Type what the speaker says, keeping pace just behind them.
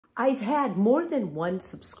I've had more than one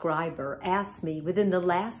subscriber ask me within the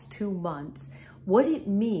last 2 months what it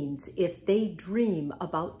means if they dream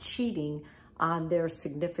about cheating on their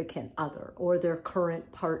significant other or their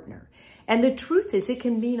current partner. And the truth is, it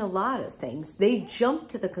can mean a lot of things. They jump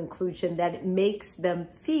to the conclusion that it makes them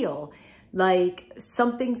feel like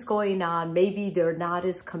something's going on. Maybe they're not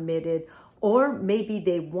as committed, or maybe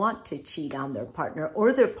they want to cheat on their partner,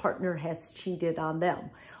 or their partner has cheated on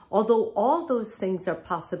them. Although all those things are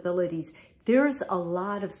possibilities, there's a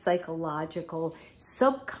lot of psychological,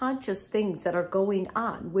 subconscious things that are going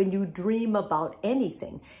on when you dream about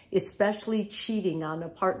anything, especially cheating on a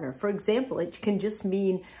partner. For example, it can just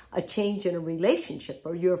mean a change in a relationship,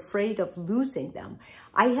 or you're afraid of losing them.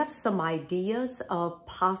 I have some ideas of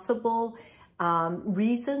possible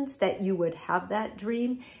reasons that you would have that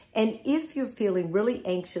dream. And if you're feeling really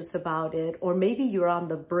anxious about it, or maybe you're on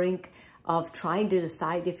the brink of trying to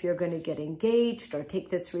decide if you're going to get engaged or take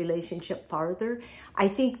this relationship farther, I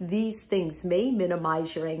think these things may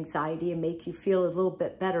minimize your anxiety and make you feel a little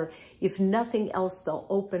bit better. If nothing else, they'll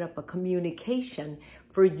open up a communication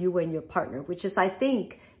for you and your partner, which is, I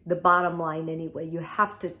think, the bottom line anyway. You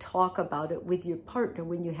have to talk about it with your partner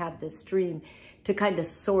when you have this dream to kind of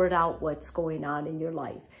sort out what's going on in your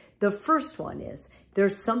life. The first one is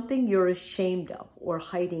there's something you're ashamed of or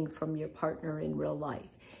hiding from your partner in real life.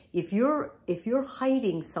 If you're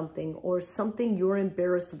hiding something, or something you're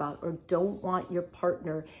embarrassed about or don't want your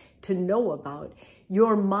partner to know about,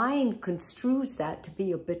 your mind construes that to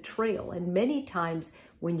be a betrayal. And many times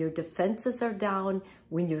when your defenses are down,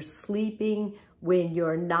 when you're sleeping, when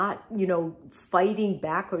you're not, fighting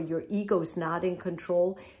back, or your ego's not in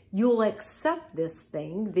control, you'll accept this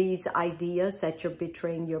thing, these ideas that you're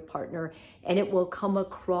betraying your partner, and it will come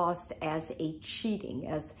across as a cheating,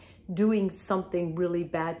 as doing something really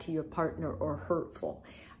bad to your partner or hurtful.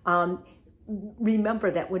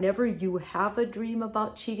 Remember that whenever you have a dream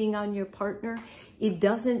about cheating on your partner,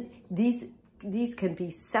 these can be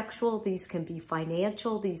sexual, these can be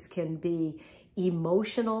financial, these can be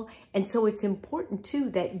emotional. And so it's important too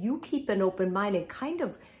that you keep an open mind and kind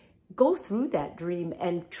of go through that dream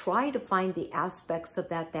and try to find the aspects of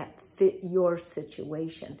that fit your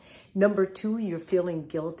situation. Number 2, you're feeling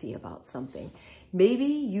guilty about something. Maybe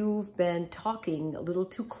you've been talking a little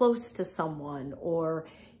too close to someone, or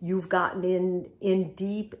you've gotten in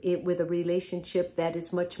deep with a relationship that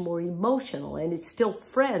is much more emotional, and it's still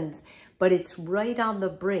friends, but it's right on the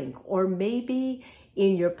brink. Or maybe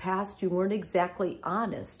in your past, you weren't exactly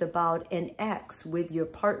honest about an ex with your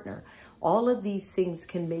partner. All of these things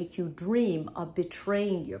can make you dream of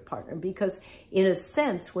betraying your partner, because in a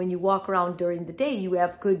sense, when you walk around during the day, you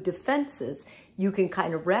have good defenses. You can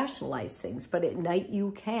kind of rationalize things, but at night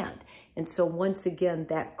you can't. And so once again,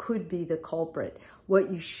 that could be the culprit. What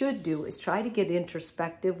you should do is try to get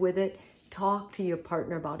introspective with it. Talk to your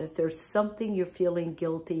partner about it. If there's something you're feeling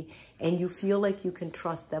guilty and you feel like you can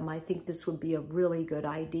trust them, I think this would be a really good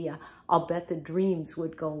idea. I'll bet the dreams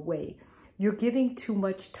would go away. You're giving too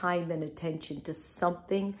much time and attention to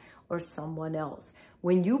something or someone else.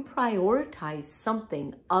 When you prioritize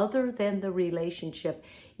something other than the relationship,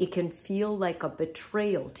 it can feel like a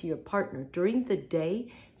betrayal to your partner. During the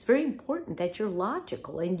day, it's very important that you're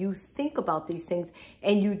logical and you think about these things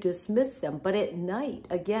and you dismiss them. But at night,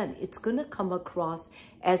 again, it's going to come across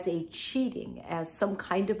as a cheating, as some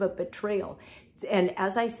kind of a betrayal. And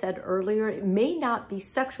as I said earlier, it may not be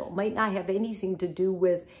sexual, it might not have anything to do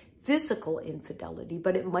with physical infidelity,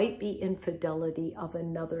 but it might be infidelity of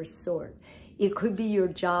another sort. It could be your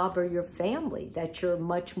job or your family that you're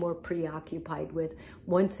much more preoccupied with.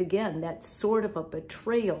 Once again, that's sort of a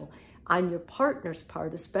betrayal on your partner's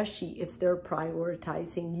part, especially if they're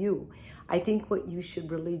prioritizing you. I think what you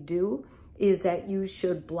should really do is that you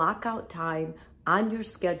should block out time on your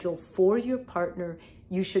schedule for your partner.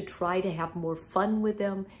 You should try to have more fun with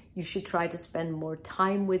them. You should try to spend more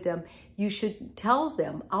time with them. You should tell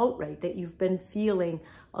them outright that you've been feeling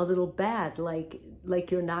a little bad, like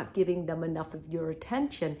you're not giving them enough of your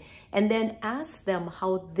attention, and then ask them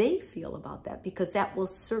how they feel about that, because that will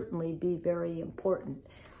certainly be very important.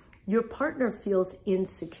 Your partner feels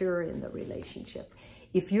insecure in the relationship.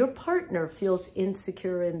 If your partner feels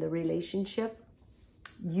insecure in the relationship,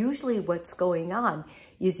 usually what's going on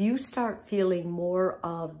is you start feeling more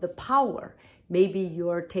of the power. Maybe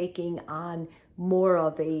you're taking on more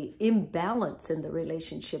of a imbalance in the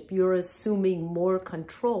relationship. You're assuming more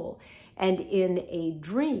control. And in a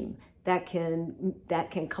dream, that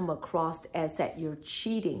can come across as that you're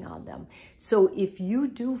cheating on them. So if you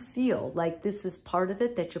do feel like this is part of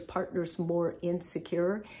it, that your partner's more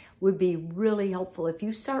insecure, would be really helpful. If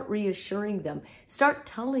you start reassuring them, start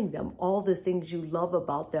telling them all the things you love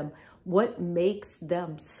about them, what makes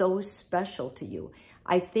them so special to you.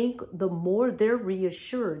 I think the more they're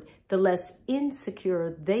reassured, the less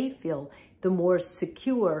insecure they feel, the more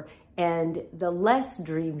secure and the less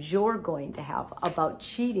dreams you're going to have about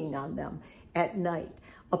cheating on them at night.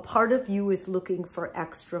 A part of you is looking for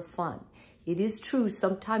extra fun. It is true,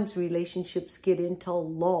 sometimes relationships get into a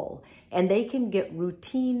lull and they can get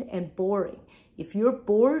routine and boring. If you're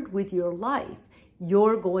bored with your life,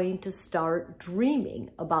 you're going to start dreaming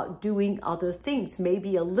about doing other things,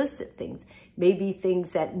 maybe illicit things, maybe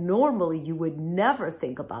things that normally you would never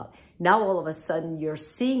think about. Now all of a sudden you're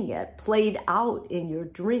seeing it played out in your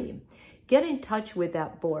dream. Get in touch with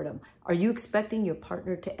that boredom. Are you expecting your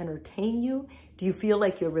partner to entertain you? Do you feel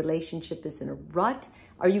like your relationship is in a rut?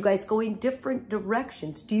 Are you guys going different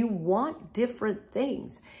directions? Do you want different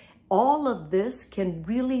things? All of this can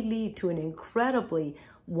really lead to an incredibly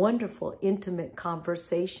wonderful, intimate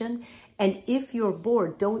conversation. And if you're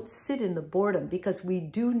bored, don't sit in the boredom, because we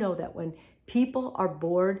do know that when people are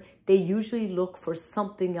bored, they usually look for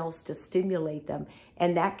something else to stimulate them.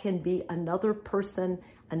 And that can be another person,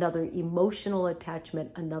 another emotional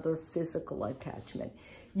attachment, another physical attachment.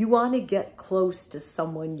 You want to get close to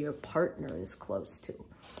someone your partner is close to.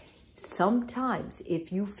 Sometimes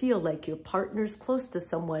if you feel like your partner's close to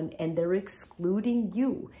someone and they're excluding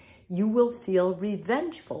you, you will feel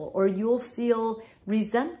revengeful or you'll feel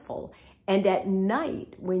resentful. And at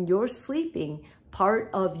night when you're sleeping, part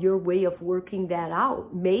of your way of working that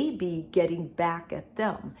out may be getting back at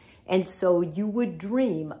them. And so you would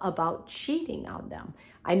dream about cheating on them.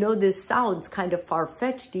 I know this sounds kind of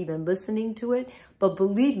far-fetched even listening to it, but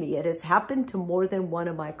believe me, it has happened to more than one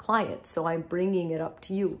of my clients, so I'm bringing it up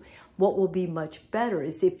to you. What will be much better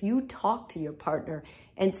is if you talk to your partner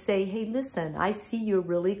and say, hey, listen, I see you're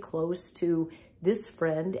really close to this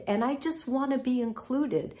friend, and I just want to be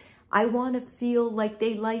included. I want to feel like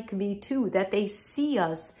they like me too, that they see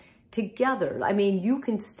us together. I mean, you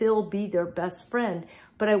can still be their best friend,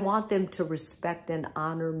 but I want them to respect and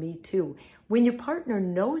honor me too. When your partner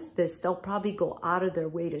knows this, they'll probably go out of their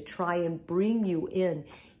way to try and bring you in,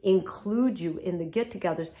 include you in the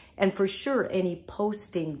get-togethers, and for sure, any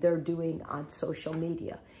posting they're doing on social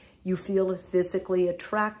media. You feel physically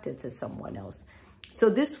attracted to someone else. So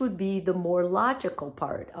this would be the more logical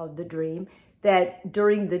part of the dream, that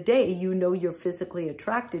during the day, you know you're physically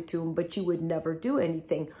attracted to them, but you would never do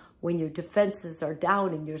anything. When your defenses are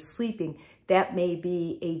down and you're sleeping, that may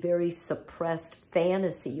be a very suppressed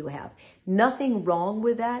fantasy you have. Nothing wrong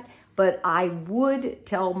with that, but I would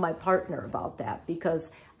tell my partner about that,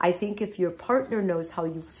 because I think if your partner knows how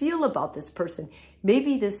you feel about this person,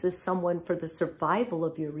 maybe this is someone for the survival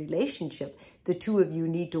of your relationship. The two of you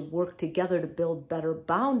need to work together to build better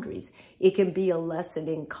boundaries. It can be a lesson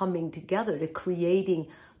in coming together to creating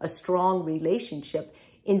a strong relationship.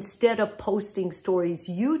 Instead of posting stories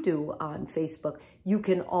you do on Facebook, you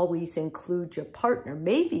can always include your partner.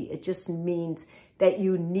 Maybe it just means that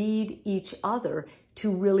you need each other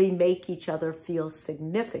to really make each other feel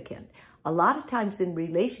significant. A lot of times in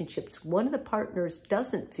relationships, one of the partners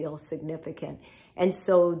doesn't feel significant. And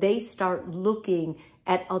so they start looking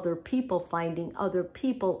at other people, finding other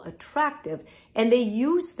people attractive, and they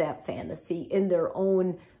use that fantasy in their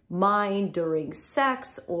own mind during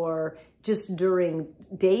sex or just during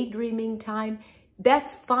daydreaming time.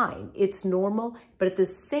 That's fine. It's normal. But at the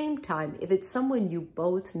same time, if it's someone you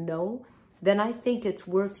both know, then I think it's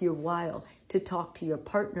worth your while to talk to your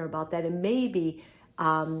partner about that, and maybe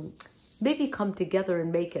come together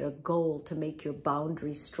and make it a goal to make your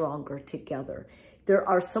boundaries stronger together. There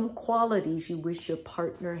are some qualities you wish your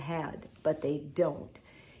partner had, but they don't.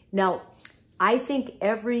 Now, I think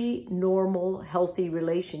every normal, healthy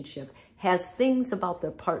relationship has things about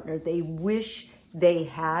their partner they wish they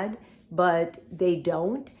had, but they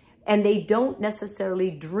don't. And they don't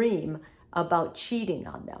necessarily dream about cheating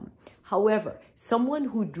on them. However, someone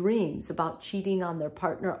who dreams about cheating on their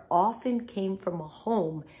partner often came from a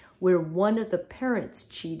home where one of the parents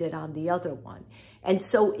cheated on the other one. And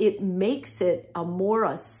so it makes it a more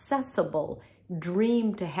accessible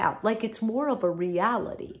dream to have, like it's more of a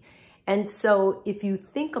reality. And so if you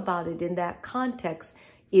think about it in that context,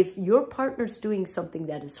 if your partner's doing something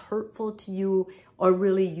that is hurtful to you, or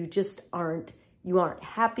really you just aren't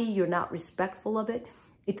happy, you're not respectful of it,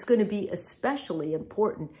 it's going to be especially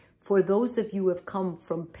important for those of you who have come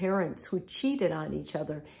from parents who cheated on each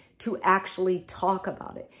other to actually talk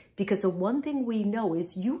about it. Because the one thing we know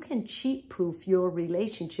is you can cheat-proof your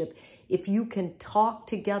relationship if you can talk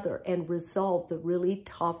together and resolve the really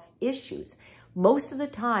tough issues. Most of the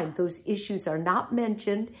time, those issues are not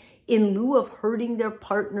mentioned. in lieu of hurting their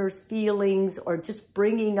partner's feelings or just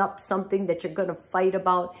bringing up something that you're going to fight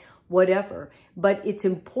about, whatever. But it's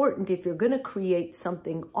important, if you're going to create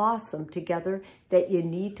something awesome together, that you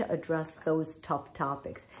need to address those tough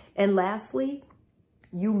topics. And lastly,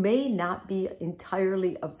 you may not be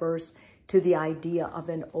entirely averse to the idea of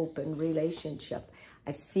an open relationship.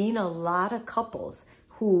 I've seen a lot of couples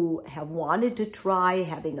who have wanted to try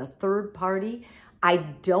having a third party. I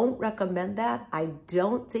don't recommend that. I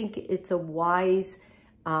don't think it's a wise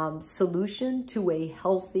solution to a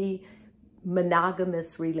healthy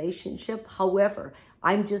monogamous relationship. However,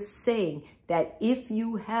 I'm just saying that if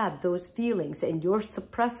you have those feelings and you're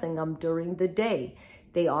suppressing them during the day,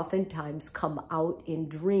 they oftentimes come out in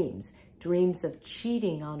dreams, dreams of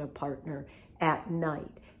cheating on a partner at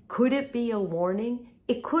night. Could it be a warning?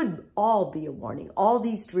 It could all be a warning. All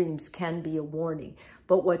these dreams can be a warning.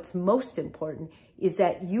 But what's most important is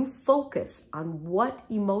that you focus on what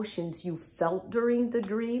emotions you felt during the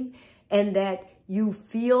dream, and that you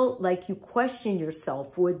feel like you question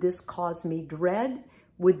yourself. Would this cause me dread?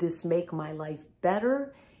 Would this make my life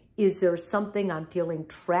better? Is there something I'm feeling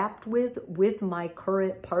trapped with my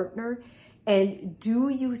current partner? And do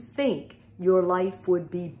you think your life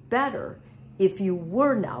would be better if you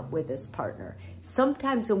were not with this partner?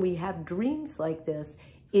 Sometimes when we have dreams like this,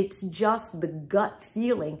 it's just the gut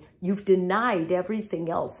feeling. You've denied everything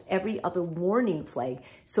else, every other warning flag.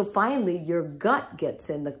 So finally your gut gets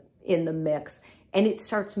in the mix, and it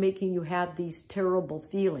starts making you have these terrible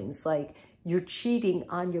feelings like you're cheating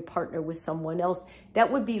on your partner with someone else.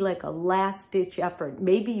 That would be like a last-ditch effort.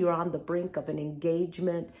 Maybe you're on the brink of an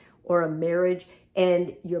engagement or a marriage,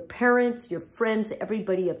 and your parents, your friends,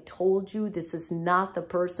 everybody have told you this is not the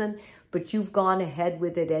person, but you've gone ahead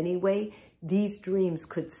with it anyway. These dreams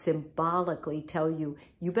could symbolically tell you,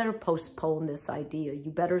 you better postpone this idea. You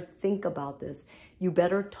better think about this. You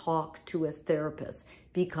better talk to a therapist,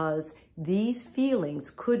 because these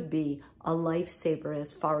feelings could be a lifesaver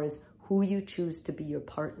as far as who you choose to be your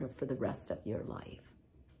partner for the rest of your life.